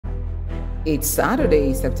It's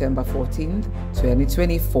Saturday, September 14th,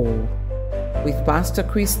 2024, with Pastor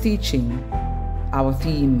Chris teaching. Our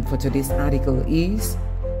theme for today's article is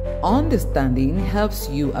Understanding Helps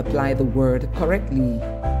You Apply the Word Correctly.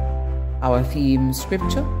 Our theme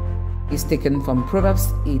scripture is taken from Proverbs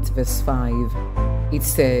 8 verse 5. It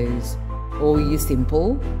says, O ye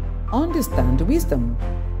simple, understand wisdom,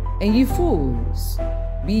 and ye fools,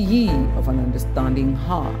 be ye of an understanding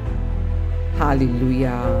heart.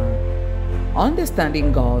 Hallelujah.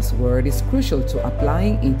 Understanding God's word is crucial to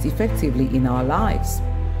applying it effectively in our lives.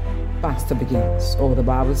 Pastor begins. The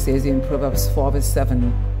Bible says in Proverbs 4 verse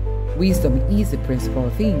 7, wisdom is the principal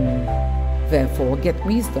thing. Therefore get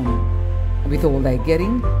wisdom, and with all thy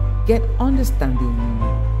getting, get understanding.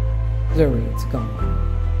 Glory to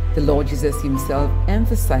God. The Lord Jesus himself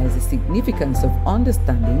emphasized the significance of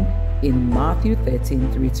understanding in Matthew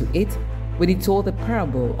 13:3-8 when he told the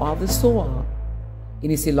parable of the sower. In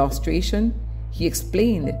his illustration, he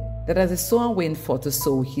explained that as the sower went forth to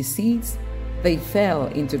sow his seeds, they fell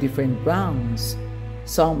into different grounds.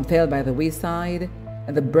 Some fell by the wayside,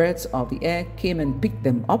 and the birds of the air came and picked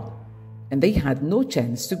them up, and they had no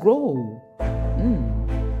chance to grow.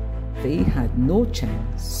 They had no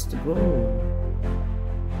chance to grow.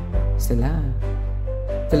 Selah.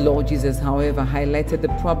 The Lord Jesus, however, highlighted the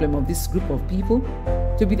problem of this group of people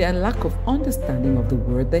to be their lack of understanding of the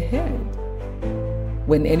word they heard.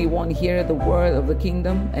 When anyone heareth the word of the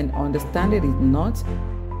kingdom and understandeth it not,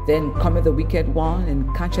 then cometh the wicked one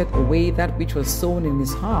and catcheth away that which was sown in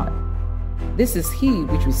his heart. This is he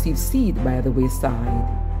which received seed by the wayside.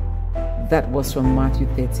 That was from Matthew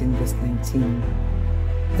 13 verse 19.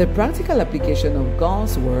 The practical application of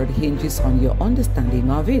God's word hinges on your understanding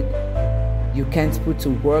of it. You can't put to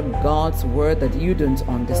work God's word that you don't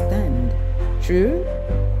understand. True?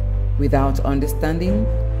 Without understanding,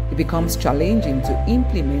 it becomes challenging to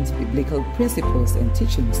implement biblical principles and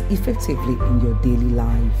teachings effectively in your daily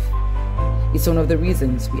life. It's one of the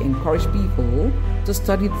reasons we encourage people to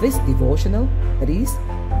study this devotional, that is,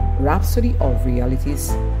 Rhapsody of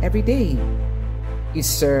Realities, every day. It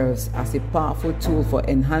serves as a powerful tool for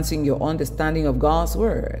enhancing your understanding of God's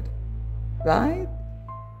word. Right?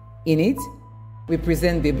 In it, we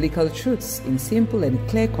present biblical truths in simple and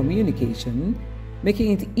clear communication,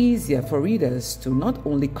 making it easier for readers to not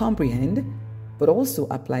only comprehend, but also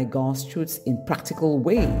apply God's truths in practical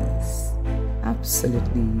ways.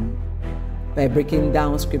 Absolutely. By breaking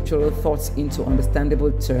down scriptural thoughts into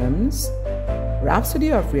understandable terms,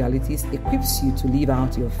 Rhapsody of Realities equips you to live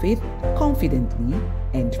out your faith confidently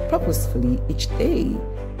and purposefully each day.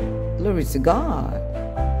 Glory to God.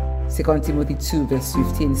 2 Timothy 2 verse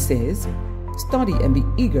 15 says, study and be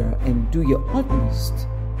eager and do your utmost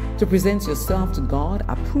to present yourself to God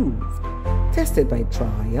approved, tested by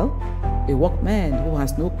trial, a workman who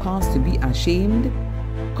has no cause to be ashamed,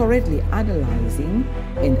 correctly analyzing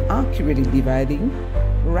and accurately dividing,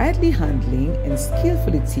 rightly handling and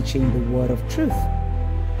skillfully teaching the word of truth.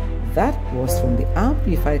 That was from the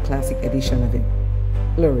Amplified Classic edition of it.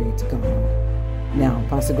 Glory to God. Now,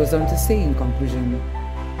 Pastor goes on to say in conclusion,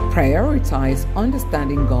 prioritize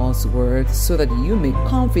understanding God's word so that you may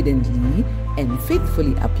confidently and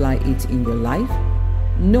faithfully apply it in your life,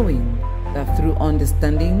 knowing that through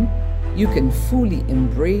understanding, you can fully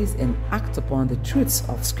embrace and act upon the truths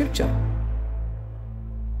of Scripture.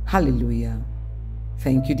 Hallelujah.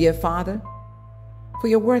 Thank you, dear Father, for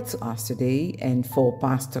your word to us today and for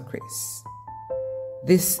Pastor Chris.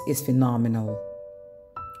 This is phenomenal.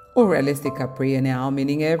 Alright, let's take a prayer now,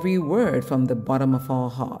 meaning every word from the bottom of our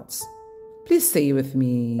hearts. Please say with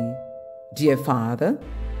me, dear Father,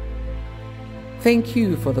 thank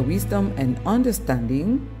you for the wisdom and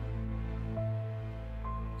understanding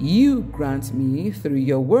you grant me through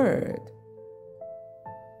your word.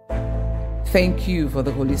 Thank you for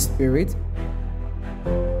the Holy Spirit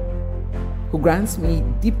who grants me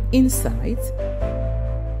deep insight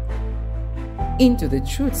into the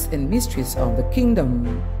truths and mysteries of the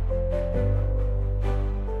kingdom.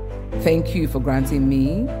 Thank you for granting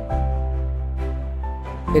me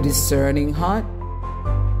a discerning heart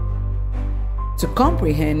to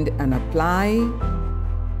comprehend and apply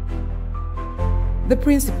the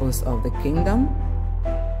principles of the kingdom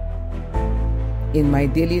in my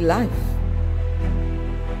daily life.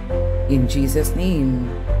 In Jesus' name,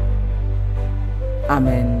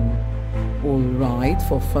 Amen. All right,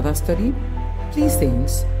 for further study, please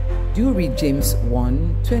saints, do read James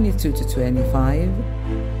 1:22-25,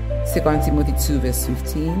 2 Timothy 2 verse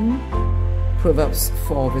 15, Proverbs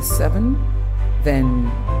 4 verse 7, then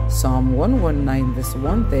Psalm 119 verse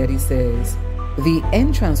 130 says, the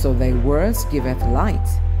entrance of thy words giveth light,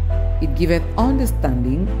 It giveth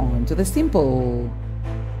understanding unto the simple.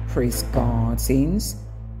 Praise God, saints.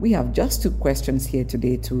 We have just 2 questions here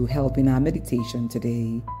today to help in our meditation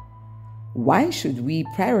today. Why should we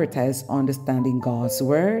prioritize understanding God's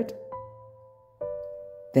word?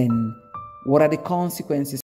 Then, what are the consequences